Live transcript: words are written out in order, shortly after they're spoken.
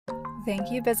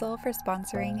Thank you, BISSELL, for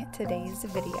sponsoring today's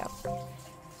video.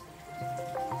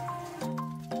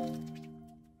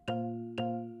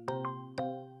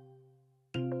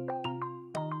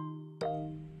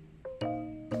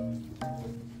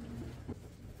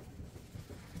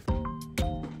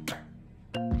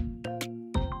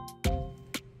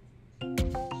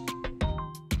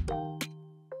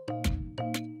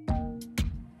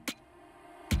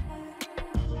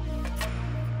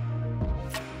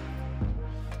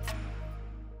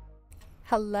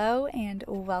 Hello and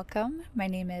welcome. My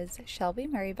name is Shelby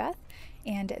Marybeth,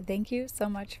 and thank you so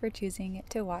much for choosing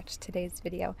to watch today's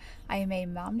video. I am a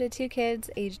mom to two kids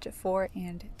aged 4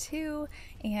 and 2,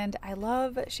 and I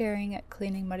love sharing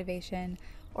cleaning motivation,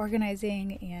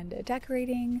 organizing, and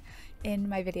decorating in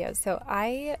my videos. So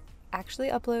I actually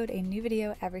upload a new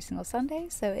video every single Sunday,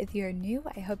 so if you're new,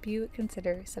 I hope you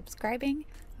consider subscribing.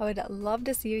 I would love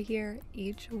to see you here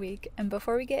each week. And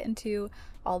before we get into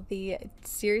all the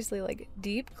seriously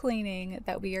deep cleaning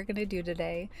that we are going to do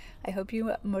today, I hope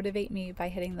you motivate me by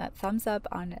hitting that thumbs up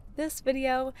on this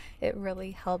video. It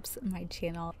really helps my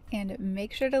channel. And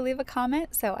make sure to leave a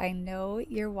comment so I know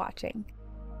you're watching.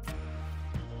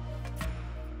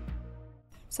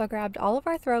 So I grabbed all of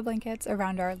our throw blankets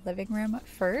around our living room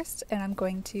first, and I'm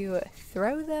going to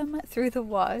throw them through the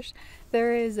wash.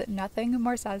 There is nothing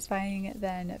more satisfying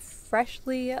than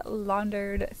freshly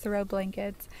laundered throw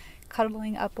blankets,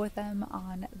 cuddling up with them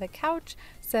on the couch.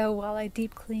 So while I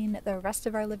deep clean the rest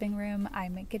of our living room,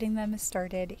 I'm getting them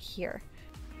started here.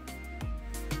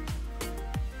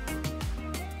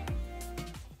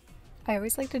 I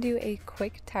always like to do a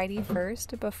quick tidy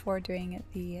first before doing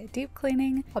the deep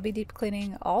cleaning. I'll be deep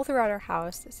cleaning all throughout our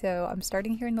house, so I'm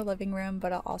starting here in the living room,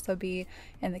 but I'll also be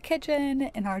in the kitchen,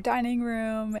 in our dining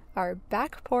room, our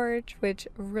back porch, which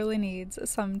really needs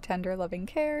some tender loving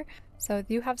care. So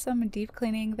if you have some deep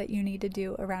cleaning that you need to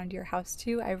do around your house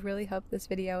too, I really hope this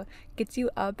video gets you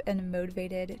up and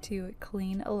motivated to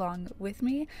clean along with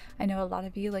me. I know a lot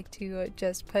of you like to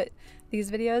just put these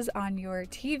videos on your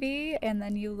TV and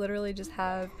then you literally just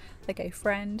have like a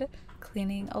friend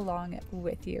cleaning along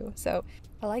with you. So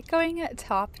I like going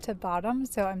top to bottom,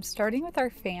 so I'm starting with our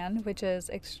fan, which is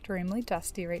extremely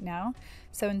dusty right now.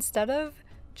 So instead of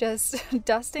just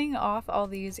dusting off all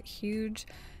these huge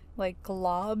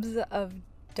globs of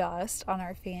dust on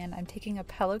our fan, I'm taking a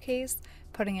pillowcase,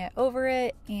 putting it over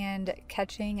it, and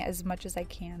catching as much as I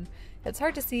can. It's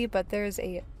hard to see, but there's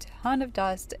a ton of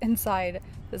dust inside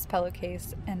this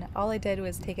pillowcase, and all I did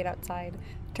was take it outside,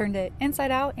 turned it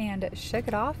inside out, and shook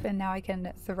it off, and now I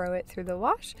can throw it through the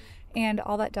wash, and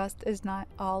all that dust is not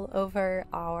all over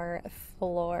our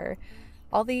floor.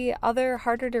 All the other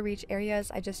harder to reach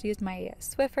areas, I just used my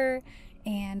Swiffer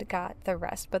and got the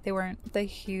rest, but they weren't the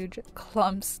huge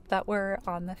clumps that were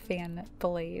on the fan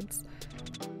blades.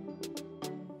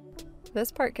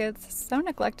 This part gets so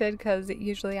neglected because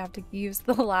usually I have to use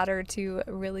the ladder to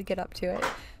really get up to it.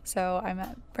 So I'm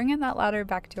bringing that ladder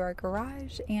back to our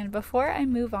garage, and before I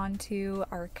move on to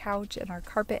our couch and our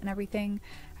carpet and everything,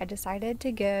 I decided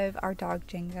to give our dog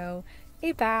Django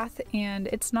a bath, and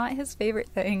it's not his favorite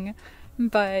thing,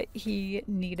 but he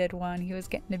needed one. He was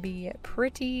getting to be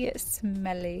pretty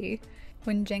smelly.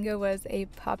 When Django was a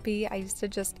puppy, I used to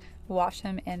just wash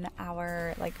him in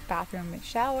our bathroom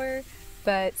shower,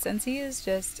 but since he is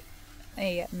just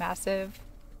a massive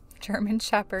German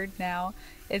Shepherd now,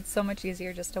 it's so much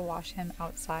easier just to wash him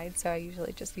outside. So I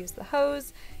usually just use the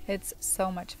hose. It's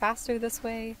so much faster this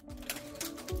way.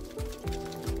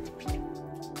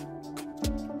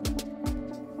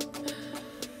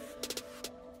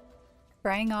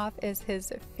 Drying off is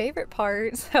his favorite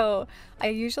part, so I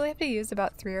usually have to use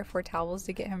about 3 or 4 towels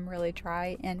to get him really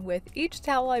dry, and with each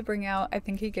towel I bring out, I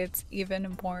think he gets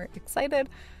even more excited.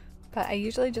 But I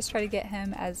usually just try to get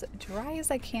him as dry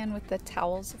as I can with the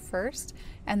towels first,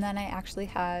 and then I actually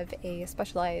have a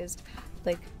specialized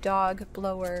dog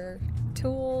blower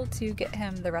tool to get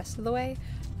him the rest of the way.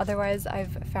 Otherwise,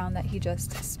 I've found that he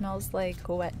just smells like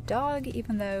a wet dog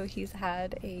even though he's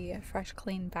had a fresh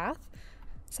clean bath.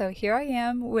 So here I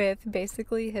am with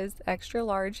basically his extra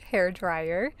large hair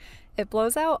dryer. It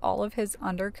blows out all of his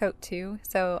undercoat too,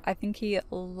 so I think he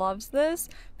loves this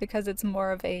because it's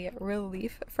more of a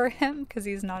relief for him because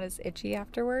he's not as itchy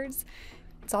afterwards.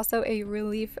 It's also a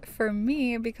relief for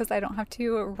me because I don't have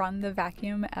to run the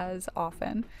vacuum as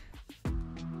often.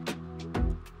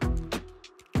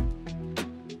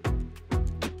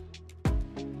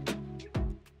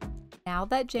 Now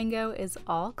that Django is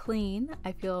all clean,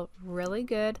 I feel really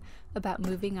good about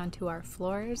moving onto our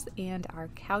floors and our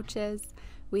couches.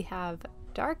 We have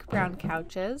dark brown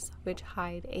couches, which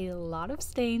hide a lot of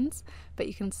stains, but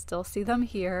you can still see them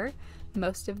here.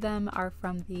 Most of them are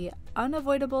from the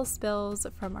unavoidable spills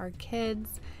from our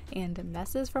kids and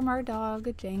messes from our dog,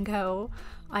 Django.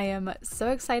 I am so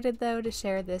excited though to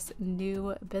share this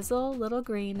new BISSELL Little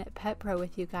Green Pet Pro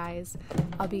with you guys.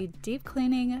 I'll be deep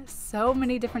cleaning so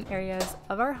many different areas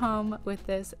of our home with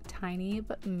this tiny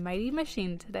but mighty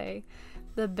machine today.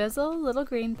 The BISSELL Little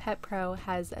Green Pet Pro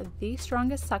has the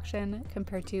strongest suction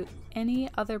compared to any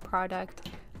other product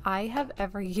I have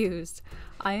ever used.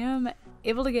 I am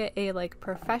able to get a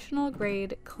professional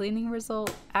grade cleaning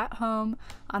result at home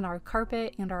on our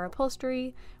carpet and our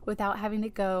upholstery without having to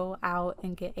go out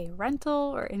and get a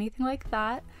rental or anything like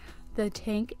that. The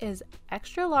tank is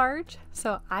extra large,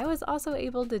 so I was also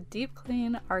able to deep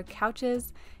clean our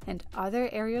couches and other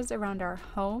areas around our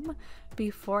home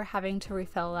before having to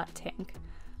refill that tank.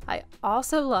 I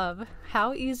also love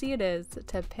how easy it is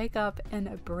to pick up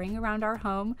and bring around our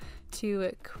home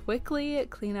to quickly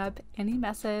clean up any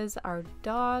messes our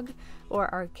dog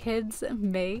or our kids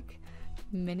make.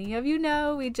 Many of you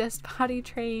know we just potty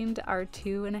trained our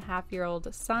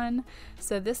 2.5-year-old son,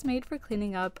 so this made for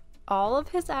cleaning up all of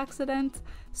his accidents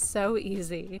so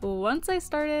easy. Once I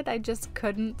started, I just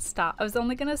couldn't stop. I was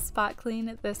only gonna spot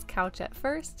clean this couch at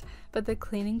first, but the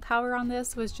cleaning power on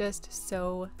this was just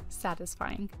so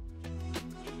satisfying.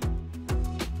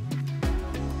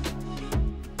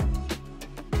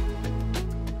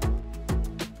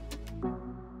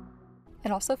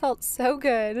 It also felt so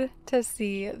good to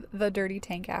see the dirty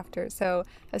tank after. So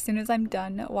as soon as I'm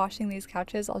done washing these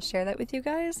couches, I'll share that with you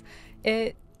guys.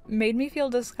 It made me feel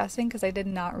disgusting because I did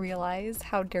not realize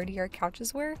how dirty our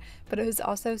couches were, but it was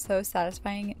also so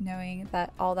satisfying knowing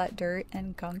that all that dirt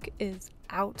and gunk is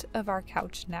out of our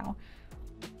couch now.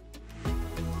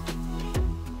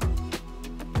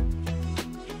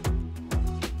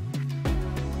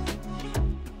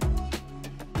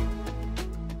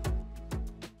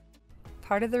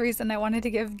 Part of the reason I wanted to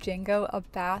give Django a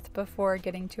bath before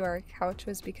getting to our couch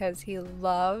was because he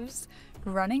loves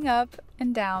running up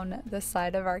and down the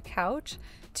side of our couch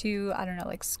to, I don't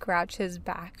know, scratch his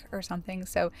back or something.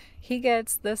 So he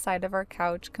gets the side of our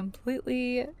couch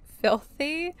completely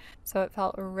filthy. So it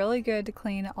felt really good to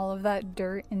clean all of that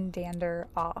dirt and dander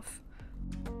off.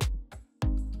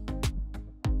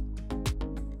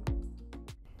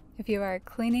 If you are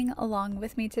cleaning along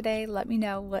with me today, let me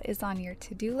know what is on your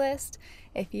to-do list.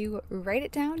 If you write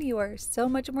it down, you are so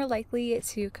much more likely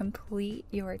to complete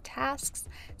your tasks.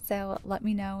 So let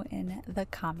me know in the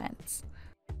comments.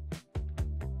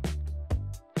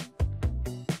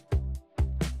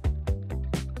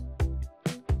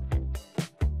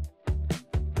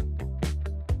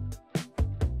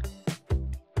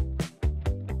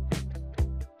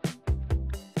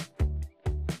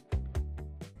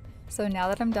 So now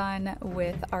that I'm done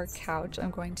with our couch,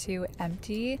 I'm going to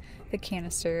empty the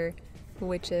canister,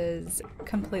 which is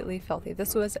completely filthy.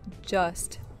 This was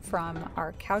just from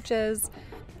our couches.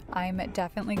 I'm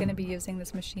definitely going to be using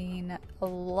this machine a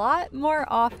lot more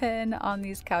often on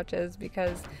these couches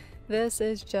because this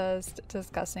is just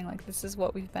disgusting. This is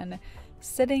what we've been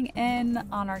sitting in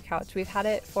on our couch. We've had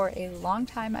it for a long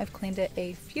time. I've cleaned it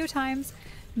a few times,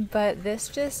 but this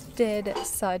just did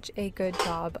such a good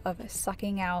job of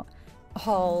sucking out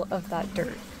all of that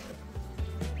dirt.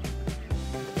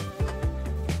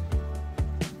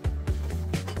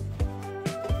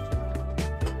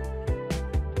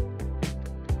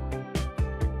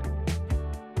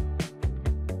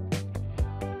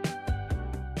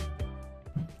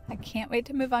 I can't wait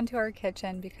to move on to our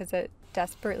kitchen because it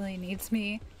desperately needs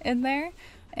me in there,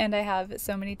 and I have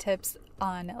so many tips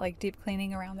on deep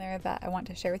cleaning around there that I want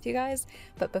to share with you guys.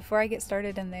 But before I get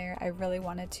started in there, I really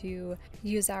wanted to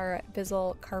use our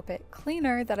BISSELL carpet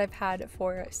cleaner that I've had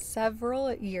for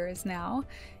several years now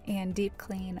and deep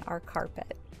clean our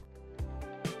carpet.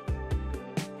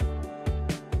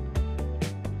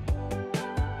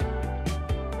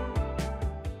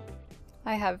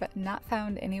 I have not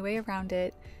found any way around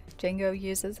it. Django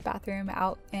uses the bathroom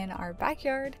out in our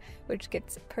backyard, which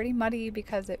gets pretty muddy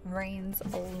because it rains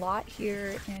a lot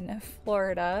here in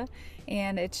Florida,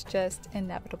 and it's just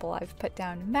inevitable. I've put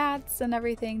down mats and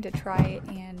everything to try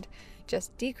and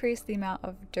just decrease the amount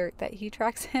of dirt that he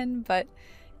tracks in, but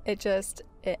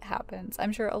it happens.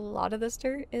 I'm sure a lot of this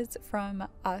dirt is from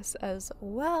us as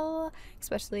well,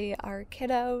 especially our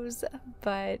kiddos,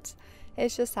 but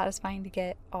it's just satisfying to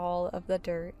get all of the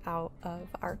dirt out of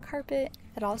our carpet.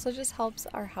 It also just helps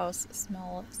our house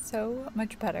smell so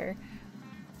much better.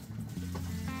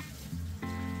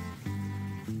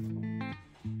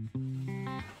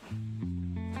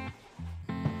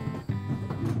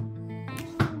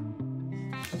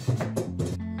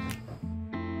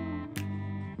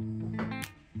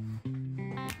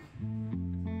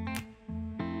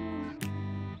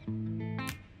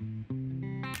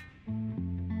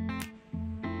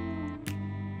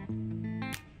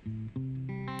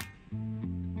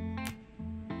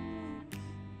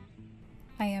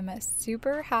 I am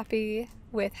super happy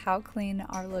with how clean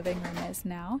our living room is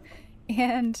now,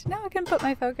 and now I can put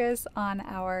my focus on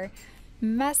our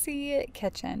messy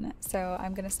kitchen. So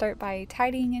I'm going to start by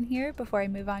tidying in here before I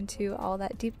move on to all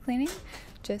that deep cleaning,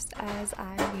 just as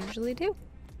I usually do.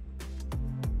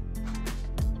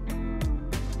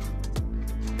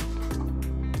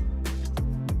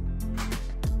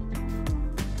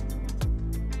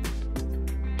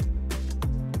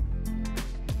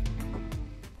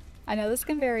 I know this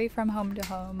can vary from home to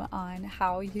home on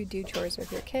how you do chores with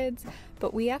your kids,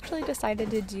 but we actually decided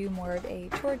to do more of a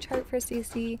chore chart for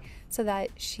Cece so that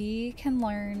she can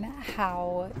learn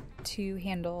how to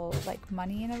handle like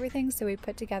money and everything. So we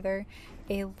put together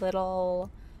a little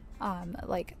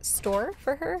like store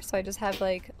for her. So I just have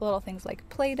like little things like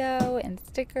Play-Doh and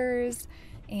stickers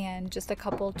and just a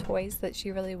couple toys that she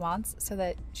really wants so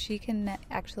that she can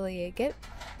actually get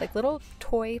like little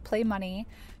toy play money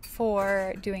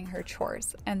for doing her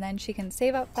chores, and then she can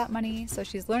save up that money. So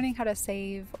she's learning how to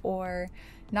save or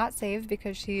not save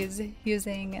because she's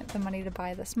using the money to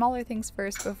buy the smaller things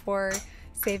first before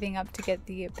saving up to get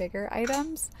the bigger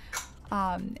items.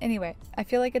 Anyway, I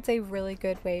feel like it's a really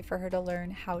good way for her to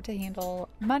learn how to handle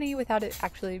money without it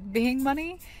actually being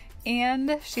money.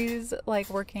 And she's like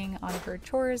working on her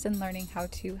chores and learning how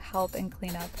to help and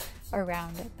clean up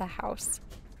around the house.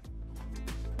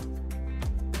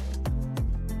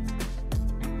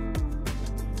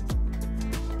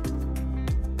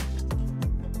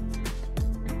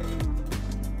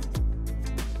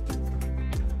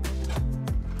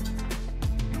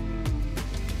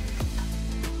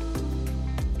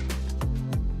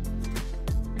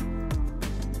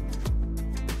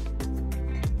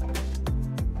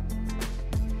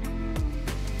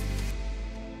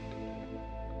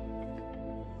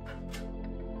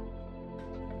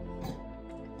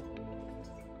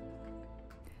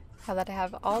 Now that I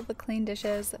have all the clean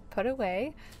dishes put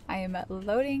away, I am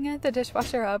loading the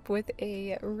dishwasher up with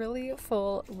a really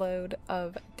full load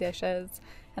of dishes,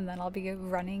 and then I'll be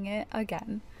running it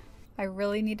again. I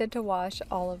really needed to wash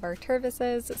all of our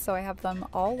turvises, so I have them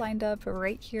all lined up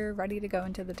right here ready to go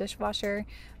into the dishwasher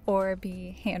or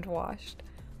be hand washed.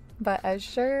 But as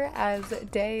sure as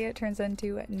day turns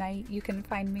into night, you can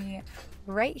find me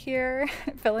right here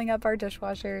filling up our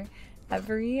dishwasher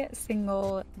every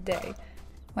single day.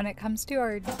 When it comes to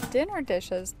our dinner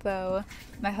dishes, though,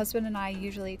 my husband and I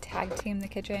usually tag team the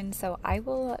kitchen, so I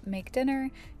will make dinner,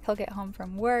 he'll get home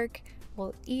from work,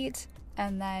 we'll eat,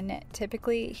 and then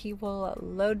typically he will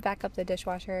load back up the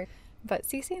dishwasher. But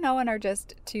Cece and Owen are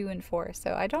just 2 and 4,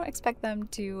 so I don't expect them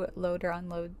to load or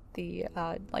unload the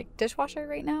like dishwasher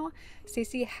right now.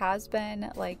 Cece has been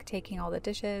like taking all the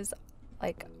dishes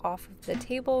like off of the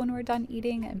table when we're done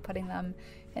eating and putting them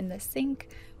in the sink,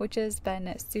 which has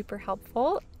been super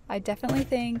helpful. I definitely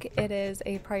think it is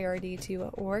a priority to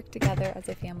work together as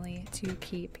a family to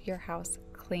keep your house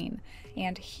clean.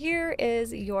 And here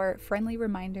is your friendly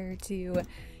reminder to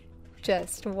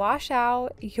just wash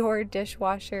out your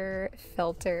dishwasher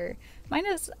filter. Mine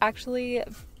is actually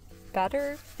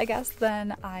better, I guess,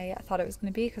 than I thought it was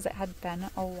going to be because it had been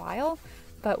a while.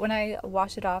 But when I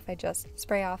wash it off, I just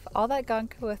spray off all that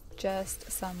gunk with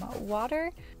just some water,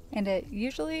 and it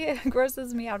usually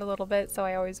grosses me out a little bit, so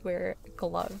I always wear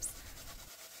gloves.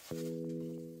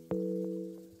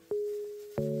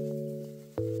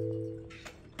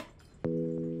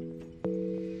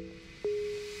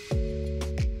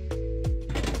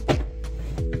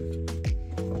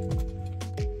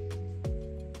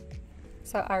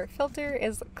 So our filter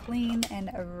is clean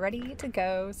and ready to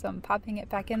go, so I'm popping it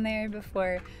back in there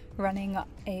before running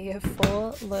a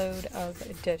full load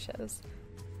of dishes.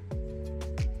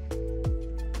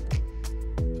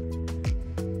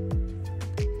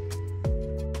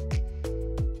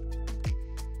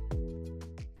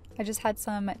 I just had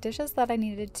some dishes that I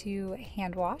needed to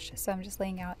hand wash, so I'm just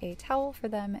laying out a towel for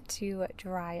them to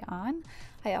dry on.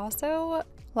 I also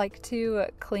like to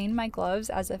clean my gloves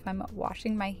as if I'm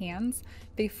washing my hands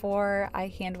before I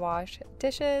hand wash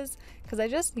dishes, because I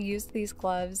just use these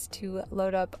gloves to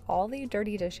load up all the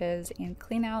dirty dishes and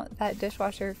clean out that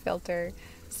dishwasher filter.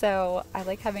 So I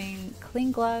like having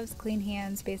clean gloves, clean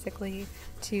hands basically,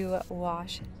 to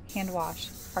hand wash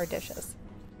our dishes.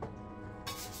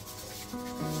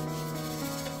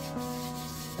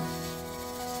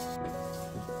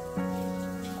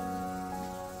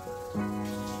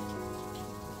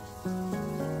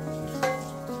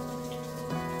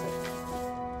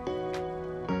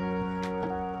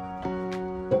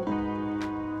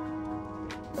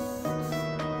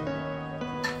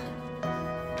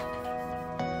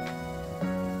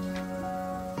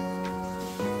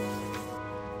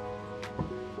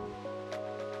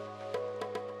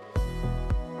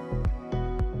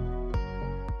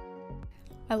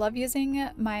 I love using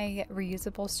my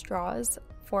reusable straws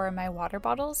for my water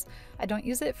bottles. I don't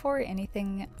use it for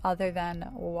anything other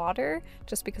than water,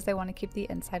 just because I want to keep the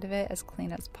inside of it as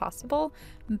clean as possible.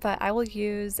 But I will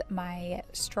use my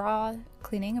straw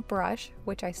cleaning brush,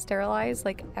 which I sterilize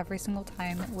like every single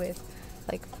time with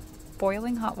like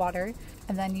boiling hot water,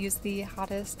 and then use the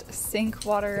hottest sink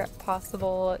water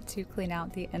possible to clean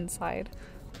out the inside.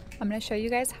 I'm going to show you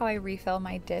guys how I refill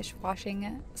my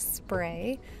dishwashing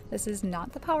spray. This is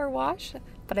not the power wash,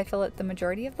 but I fill it the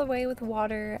majority of the way with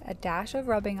water, a dash of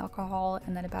rubbing alcohol,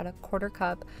 and then about a quarter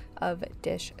cup of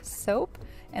dish soap.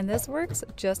 And this works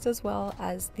just as well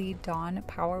as the Dawn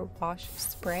power wash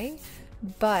spray,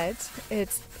 but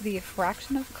it's the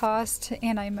fraction of cost,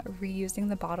 and I'm reusing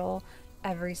the bottle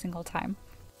every single time.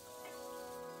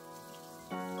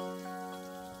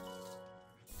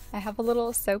 I have a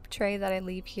little soap tray that I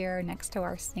leave here next to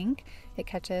our sink. It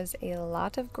catches a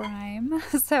lot of grime,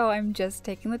 so I'm just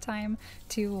taking the time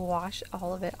to wash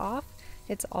all of it off.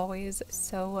 It's always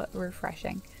so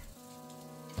refreshing.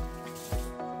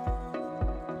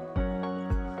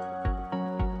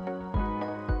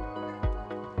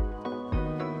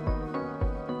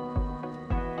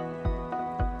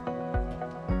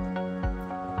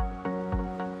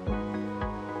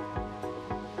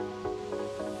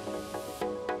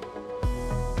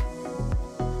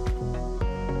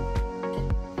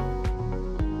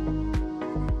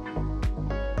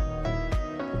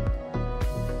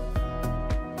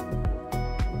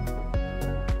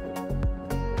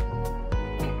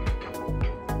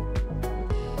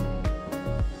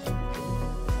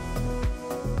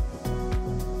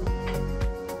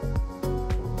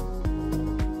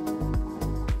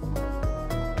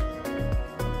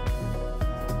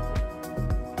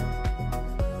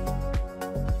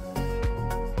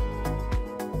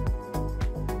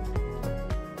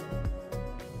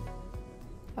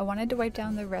 I wanted to wipe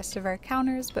down the rest of our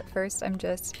counters, but first I'm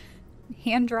just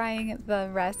hand drying the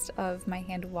rest of my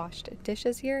hand washed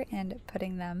dishes here and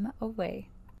putting them away.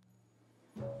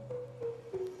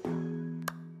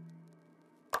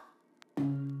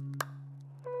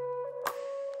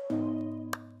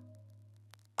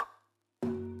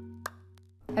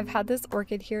 I've had this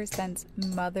orchid here since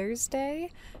Mother's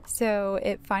Day, so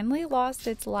it finally lost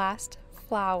its last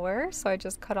flower, so I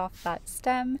just cut off that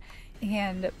stem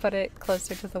and put it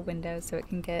closer to the window so it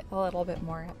can get a little bit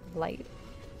more light.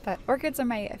 But orchids are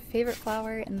my favorite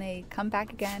flower, and they come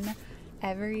back again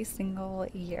every single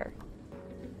year.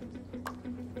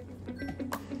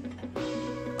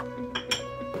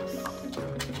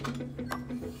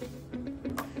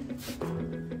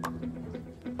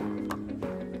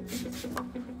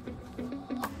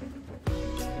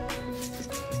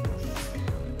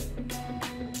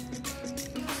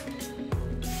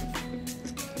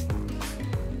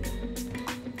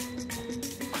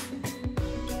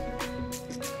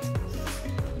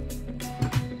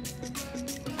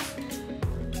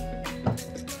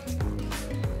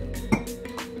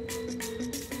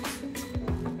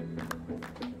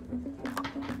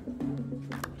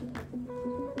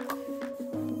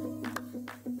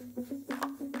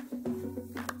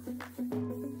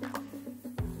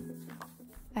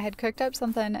 I had cooked up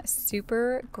something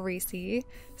super greasy,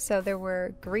 so there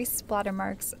were grease splatter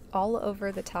marks all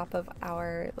over the top of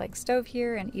our stove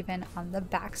here and even on the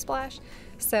backsplash.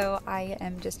 So I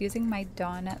am just using my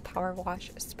Dawn power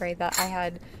wash spray that I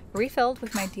had refilled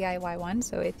with my DIY one,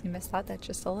 so if you missed that, that's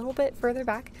just a little bit further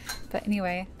back. But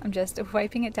anyway, I'm just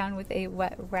wiping it down with a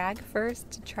wet rag first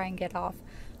to try and get off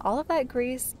all of that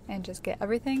grease and just get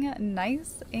everything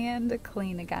nice and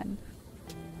clean again.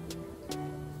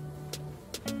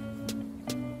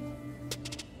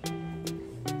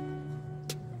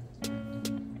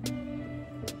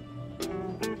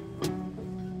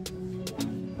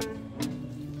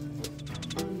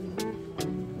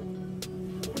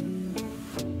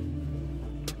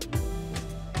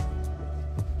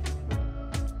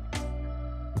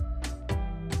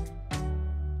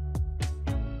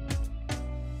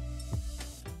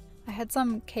 I had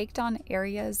some caked on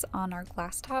areas on our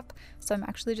glass top, so I'm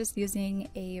actually just using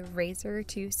a razor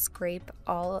to scrape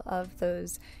all of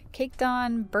those caked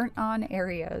on, burnt on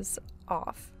areas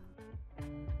off.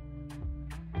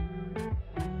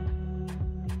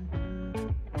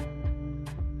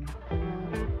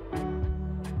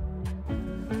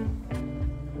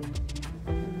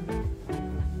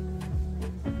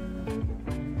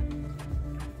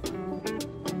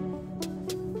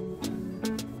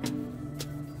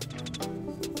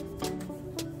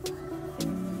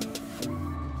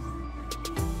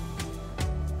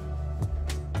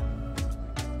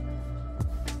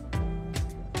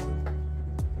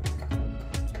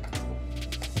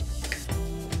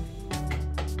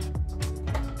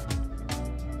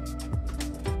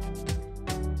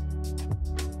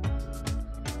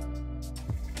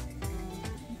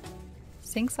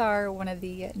 sinks are one of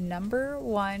the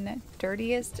 #1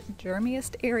 dirtiest,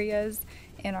 germiest areas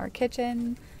in our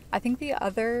kitchen. I think the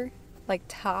other like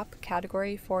top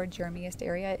category for germiest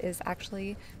area is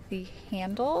actually the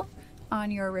handle on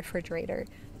your refrigerator.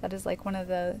 That is like one of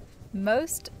the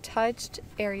most touched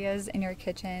areas in your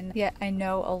kitchen, yet I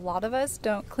know a lot of us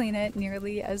don't clean it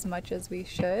nearly as much as we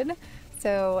should.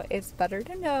 So it's better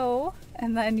to know,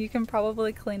 and then you can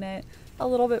probably clean it a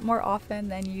little bit more often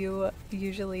than you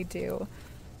usually do.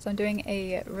 So I'm doing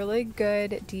a really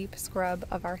good deep scrub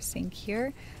of our sink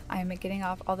here. I'm getting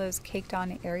off all those caked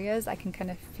on areas. I can kind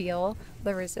of feel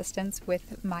the resistance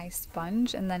with my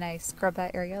sponge, and then I scrub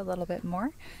that area a little bit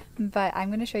more. But I'm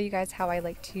going to show you guys how I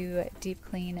like to deep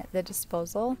clean the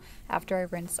disposal after I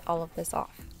rinse all of this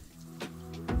off.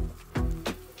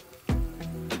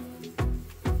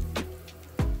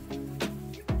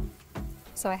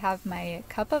 So I have my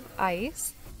cup of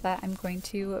ice that I'm going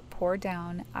to pour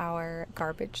down our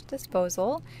garbage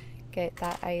disposal. Get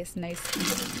that ice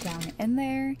nice down in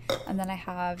there, and then I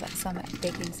have some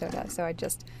baking soda. So I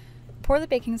just pour the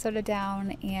baking soda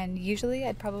down, and usually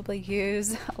I'd probably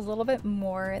use a little bit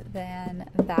more than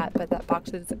that, but that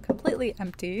box is completely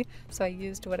empty, so I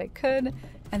used what I could,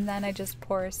 and then I just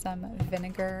pour some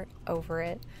vinegar over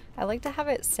it. I like to have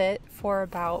it sit for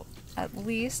about at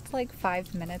least like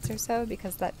 5 minutes or so,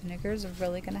 because that vinegar is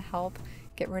really going to help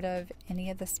get rid of any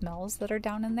of the smells that are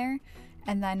down in there.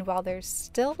 And then while there's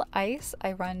still ice,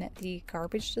 I run the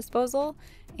garbage disposal,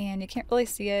 and you can't really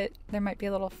see it. There might be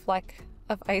a little fleck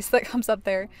of ice that comes up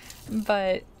there,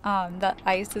 but that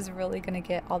ice is really going to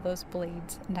get all those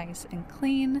blades nice and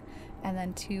clean. And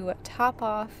then to top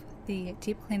off the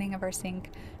deep cleaning of our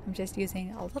sink, I'm just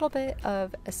using a little bit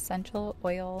of essential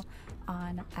oil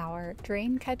on our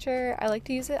drain catcher. I like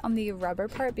to use it on the rubber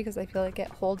part because I feel like it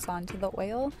holds on to the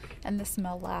oil and the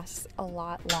smell lasts a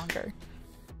lot longer.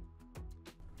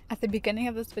 At the beginning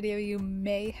of this video, you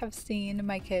may have seen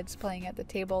my kids playing at the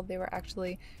table. They were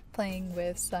actually playing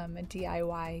with some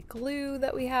DIY glue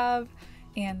that we have,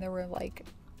 and there were like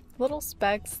little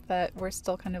specks that were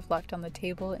still kind of left on the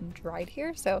table and dried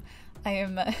here. So I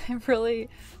am really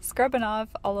scrubbing off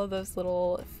all of those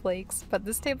little flakes, but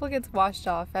this table gets washed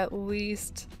off at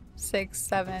least 6,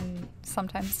 7,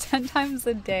 sometimes 10 times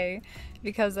a day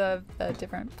because of the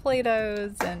different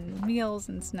Play-Dohs and meals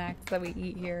and snacks that we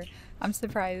eat here. I'm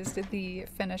surprised the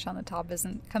finish on the top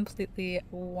isn't completely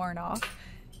worn off.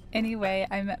 Anyway,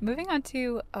 I'm moving on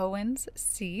to Owen's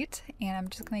seat, and I'm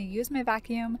just going to use my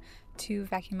vacuum to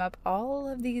vacuum up all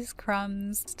of these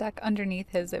crumbs stuck underneath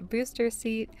his booster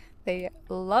seat. They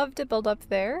love to build up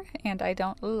there, and I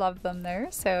don't love them there,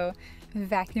 so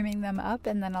vacuuming them up,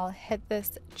 and then I'll hit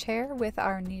this chair with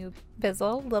our new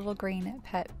BISSELL Little Green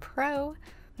Pet Pro.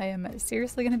 I am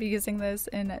seriously going to be using this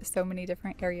in so many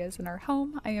different areas in our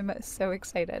home. I am so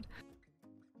excited.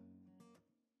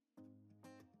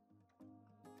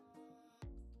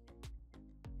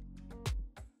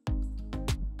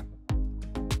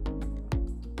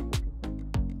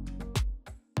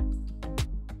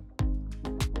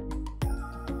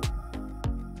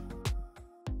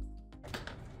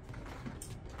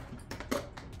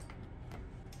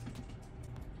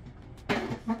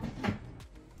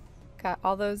 Got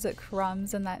all those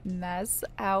crumbs and that mess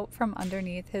out from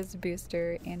underneath his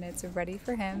booster, and it's ready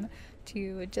for him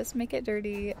to just make it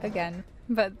dirty again.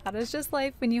 But that is just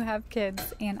life when you have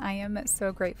kids, and I am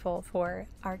so grateful for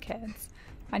our kids.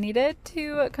 I needed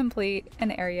to complete an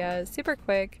area super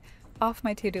quick off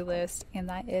my to-do list, and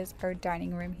that is our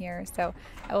dining room here. So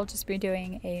I will just be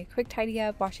doing a quick tidy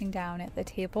up, washing down at the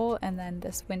table, and then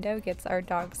this window gets our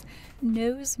dog's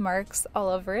nose marks all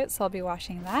over it, so I'll be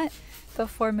washing that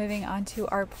before moving on to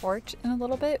our porch in a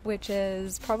little bit, which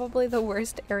is probably the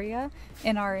worst area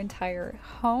in our entire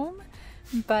home.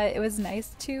 But it was nice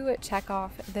to check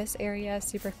off this area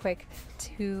super quick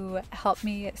to help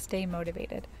me stay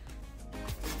motivated.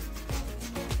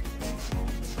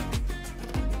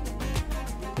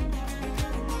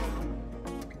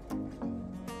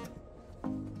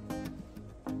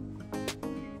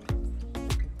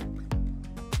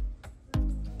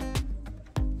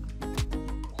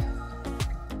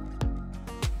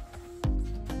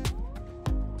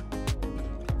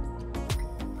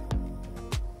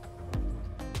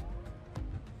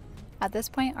 At this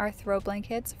point, our throw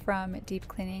blankets from deep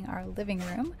cleaning our living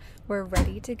room were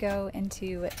ready to go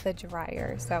into the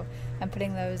dryer. So I'm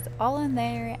putting those all in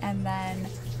there, and then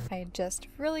I just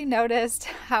really noticed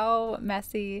how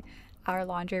messy our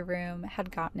laundry room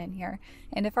had gotten in here.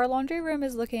 And if our laundry room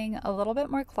is looking a little bit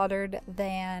more cluttered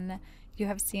than you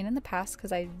have seen in the past,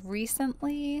 because I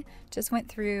recently just went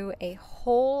through a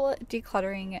whole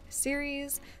decluttering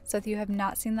series, so if you have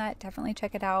not seen that, definitely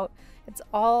check it out. It's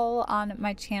all on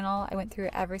my channel. I went through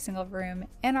every single room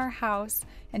in our house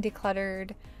and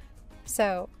decluttered,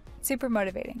 so super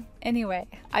motivating. Anyway,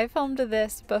 I filmed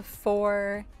this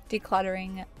before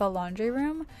decluttering the laundry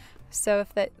room, so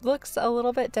if that looks a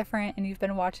little bit different and you've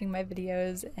been watching my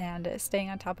videos and staying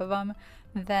on top of them,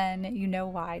 then you know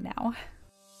why now.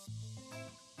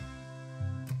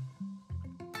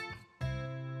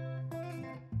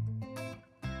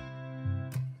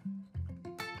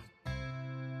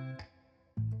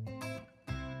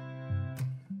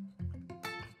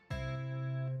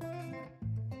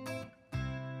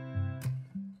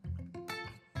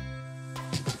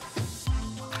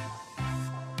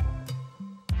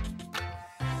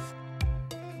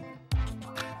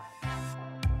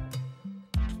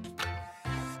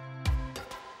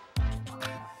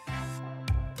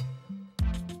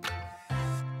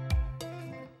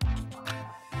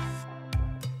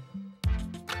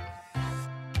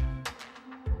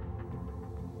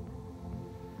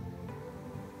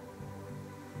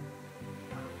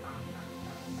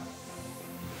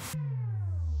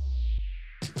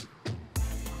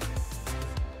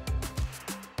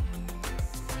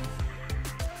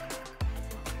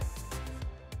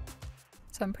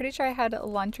 So I'm pretty sure I had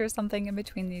lunch or something in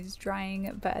between these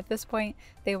drying, but at this point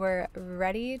they were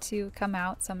ready to come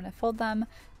out. So I'm going to fold them,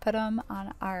 put them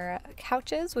on our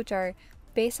couches, which are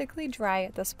basically dry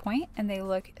at this point, and they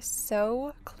look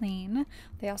so clean.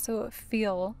 They also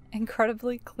feel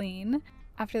incredibly clean.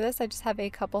 After this, I just have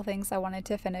a couple things I wanted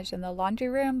to finish in the laundry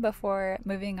room before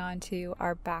moving on to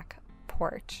our back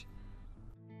porch.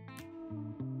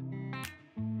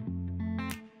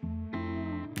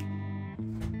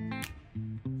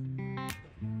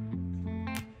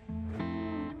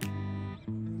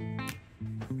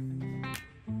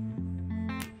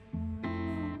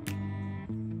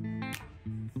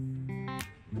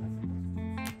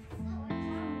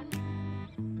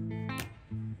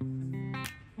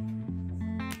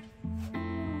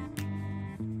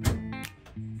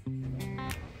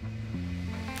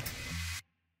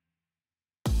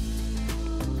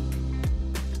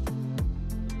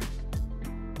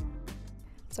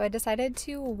 So I decided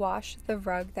to wash the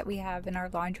rug that we have in our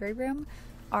laundry room.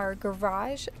 Our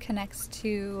garage connects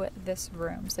to this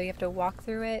room, so you have to walk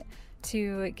through it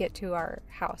to get to our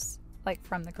house, like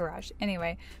from the garage.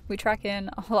 Anyway, we track in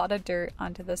a lot of dirt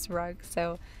onto this rug,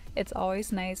 so it's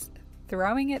always nice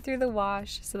throwing it through the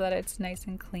wash so that it's nice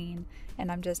and clean. And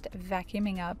I'm just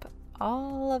vacuuming up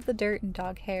all of the dirt and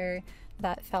dog hair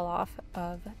that fell off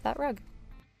of that rug.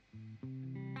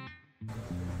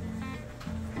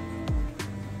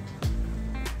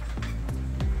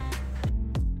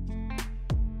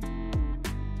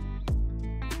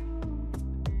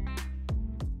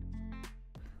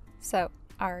 So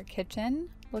our kitchen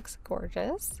looks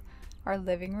gorgeous. Our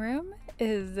living room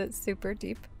is super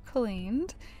deep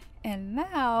cleaned. And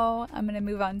now I'm going to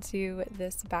move on to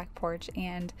this back porch.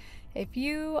 And if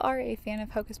you are a fan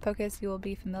of Hocus Pocus, you will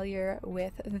be familiar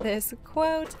with this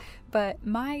quote, but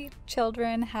my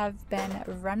children have been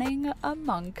running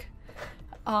amok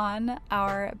on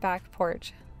our back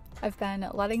porch. I've been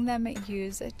letting them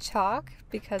use chalk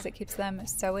because it keeps them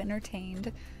so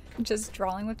entertained. Just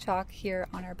drawing with chalk here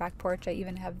on our back porch. I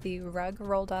even have the rug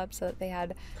rolled up so that they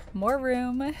had more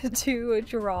room to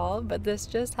draw, but this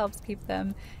just helps keep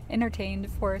them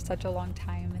entertained for such a long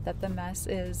time that the mess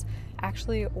is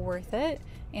actually worth it.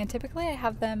 And typically I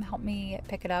have them help me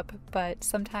pick it up, but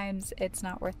sometimes it's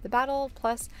not worth the battle.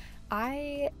 Plus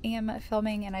I am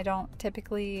filming and I don't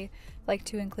typically like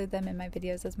to include them in my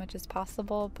videos as much as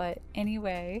possible, but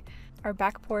anyway, our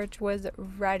back porch was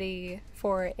ready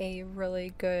for a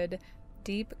really good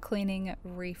deep cleaning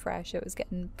refresh. It was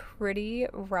getting pretty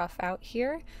rough out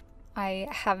here. I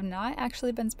have not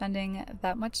actually been spending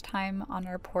that much time on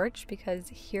our porch because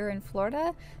here in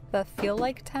Florida, the feel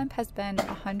like temp has been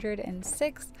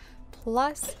 106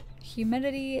 plus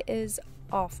humidity is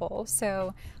awful.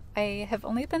 So I have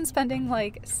only been spending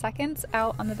like seconds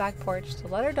out on the back porch to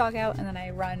let our dog out, and then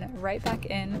I run right back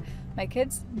in. My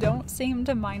kids don't seem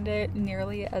to mind it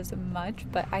nearly as much,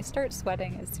 but I start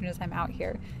sweating as soon as I'm out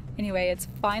here. Anyway, it's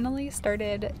finally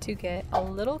started to get a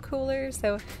little cooler,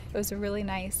 so it was really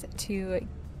nice to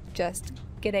just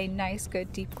get a nice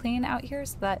good deep clean out here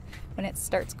so that when it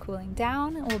starts cooling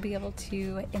down, we'll be able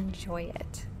to enjoy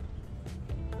it.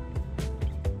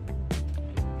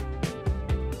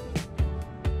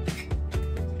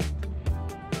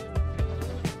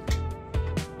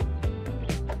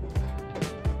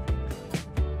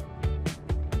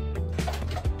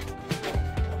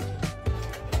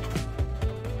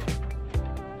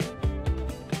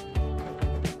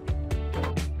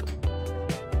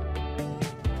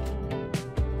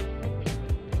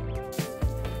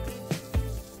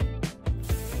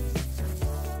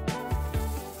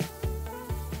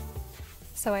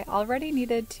 So I already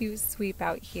needed to sweep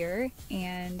out here,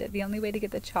 and the only way to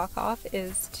get the chalk off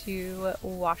is to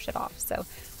wash it off. So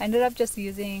I ended up just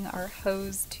using our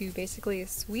hose to basically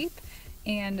sweep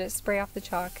and spray off the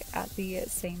chalk at the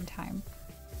same time.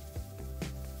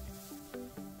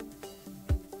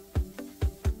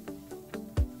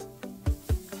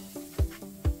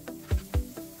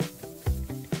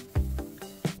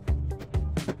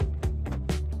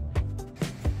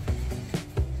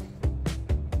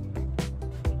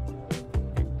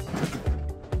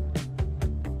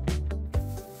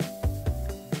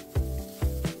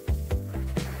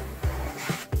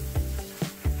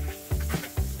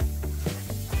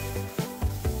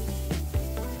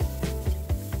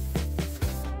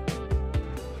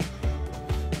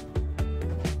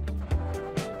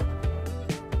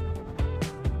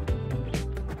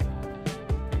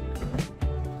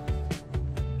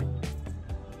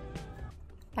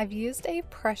 I've used a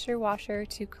pressure washer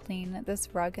to clean this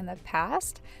rug in the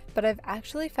past, but I've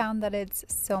actually found that it's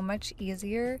so much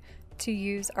easier to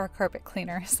use our carpet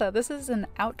cleaner. So this is an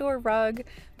outdoor rug,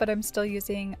 but I'm still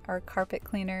using our carpet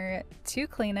cleaner to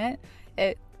clean it.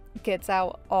 It gets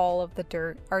out all of the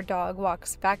dirt. Our dog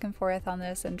walks back and forth on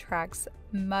this and tracks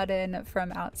mud in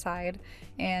from outside,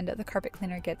 and the carpet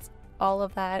cleaner gets all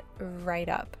of that right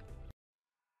up.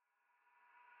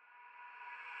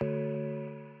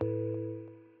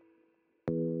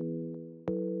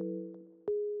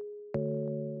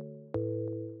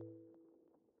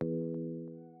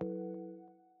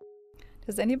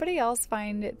 Does anybody else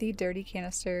find the dirty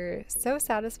canister so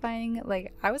satisfying?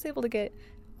 Like, I was able to get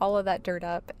all of that dirt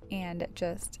up and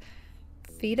just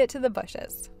feed it to the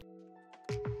bushes.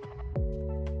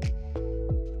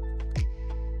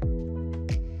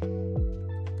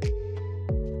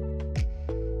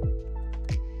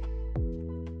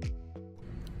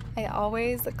 I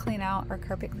always clean out our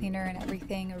carpet cleaner and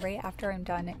everything right after I'm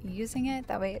done using it.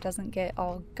 That way it doesn't get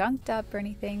all gunked up or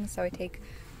anything. So I take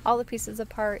all the pieces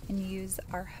apart and use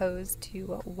our hose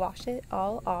to wash it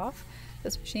all off.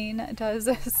 This machine does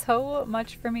so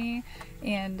much for me,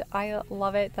 and I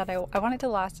love it that I want it to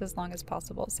last as long as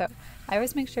possible. So I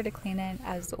always make sure to clean it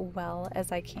as well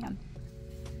as I can.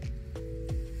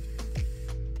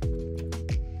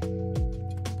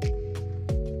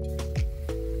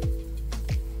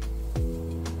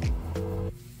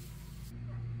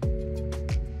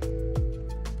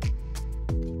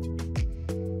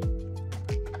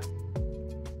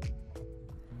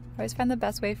 I always find the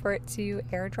best way for it to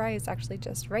air dry is actually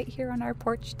just right here on our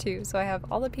porch too. So I have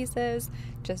all the pieces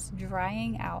just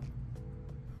drying out.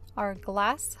 Our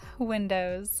glass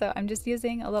windows, so I'm just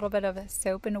using a little bit of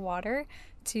soap and water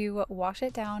to wash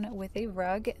it down with a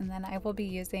rug, and then I will be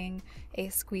using a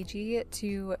squeegee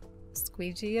to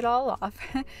squeegee it all off.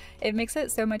 It makes it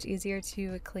so much easier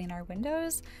to clean our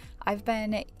windows. I've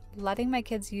been letting my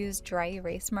kids use dry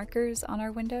erase markers on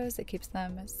our windows. It keeps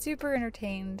them super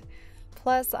entertained.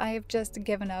 Plus, I've just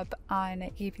given up on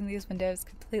keeping these windows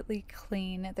completely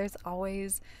clean. There's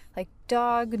always like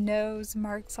dog nose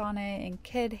marks on it and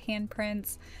kid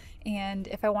handprints. And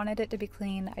if I wanted it to be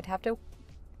clean, I'd have to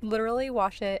literally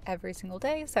wash it every single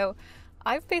day. So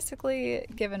I've basically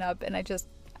given up, and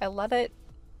I let it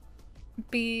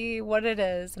be what it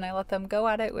is, and I let them go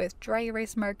at it with dry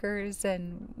erase markers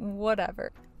and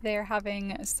whatever. They're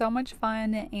having so much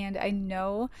fun, and I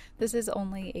know this is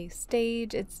only a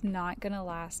stage. It's not gonna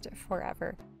last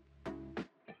forever.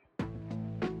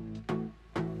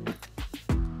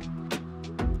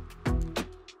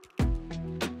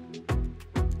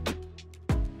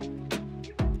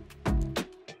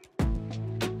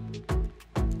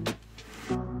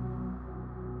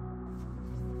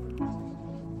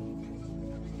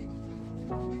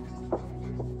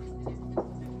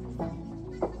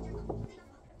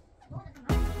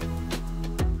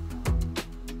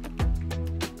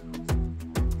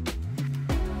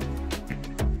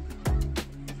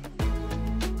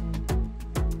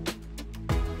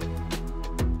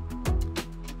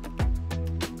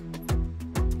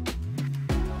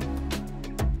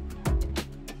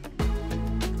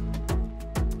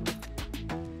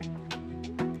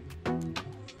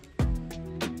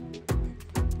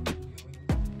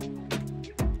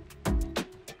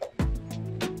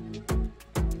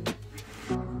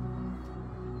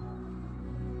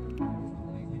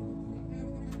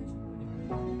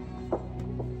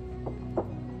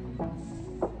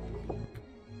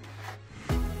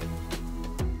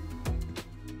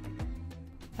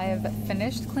 I have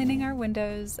finished cleaning our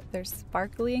windows. They're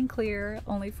sparkly and clear,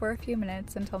 only for a few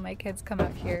minutes until my kids come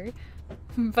out here.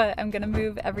 But I'm gonna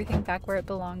move everything back where it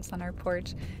belongs on our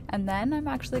porch. And then I'm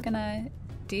actually gonna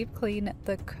deep clean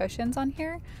the cushions on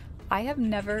here. I have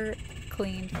never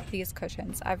cleaned these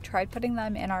cushions. I've tried putting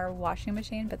them in our washing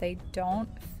machine, but they don't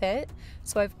fit.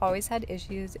 So I've always had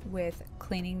issues with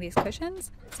cleaning these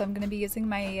cushions. So I'm going to be using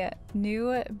my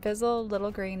new BISSELL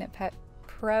Little Green Pet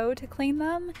Pro to clean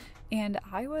them. And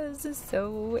I was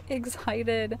so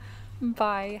excited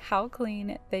by how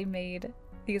clean they made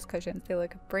these cushions. They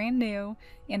look brand new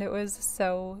and it was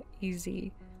so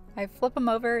easy. I flip them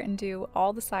over and do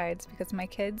all the sides because my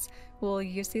kids will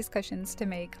use these cushions to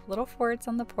make little forts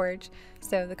on the porch,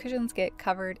 so the cushions get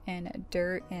covered in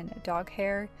dirt and dog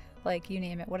hair, like you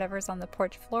name it, whatever's on the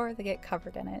porch floor, they get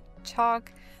covered in it.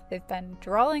 Chalk, they've been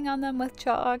drawing on them with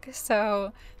chalk,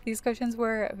 so these cushions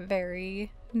were very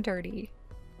dirty.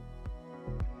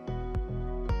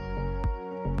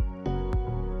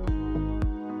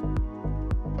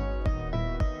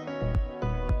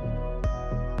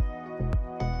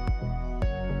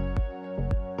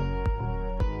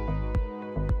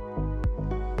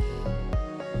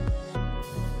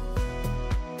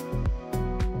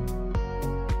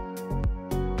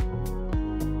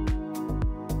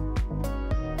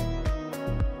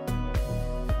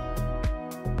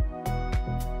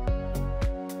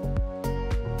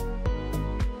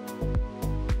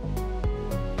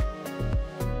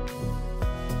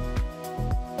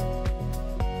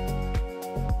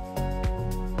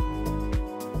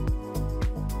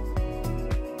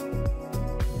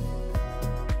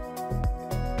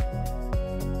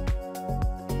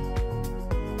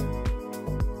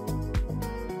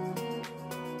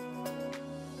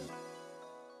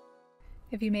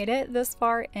 If you made it this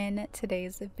far in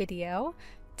today's video,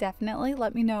 definitely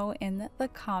let me know in the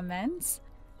comments.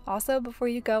 Also, before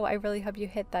you go, I really hope you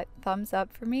hit that thumbs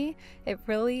up for me. It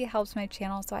really helps my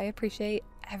channel, so I appreciate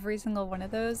every single one of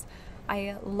those.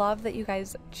 I love that you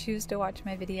guys choose to watch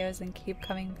my videos and keep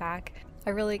coming back. I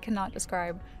really cannot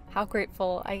describe how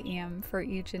grateful I am for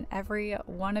each and every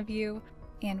one of you.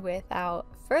 And without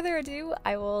further ado,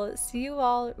 I will see you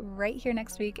all right here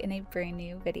next week in a brand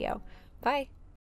new video. Bye!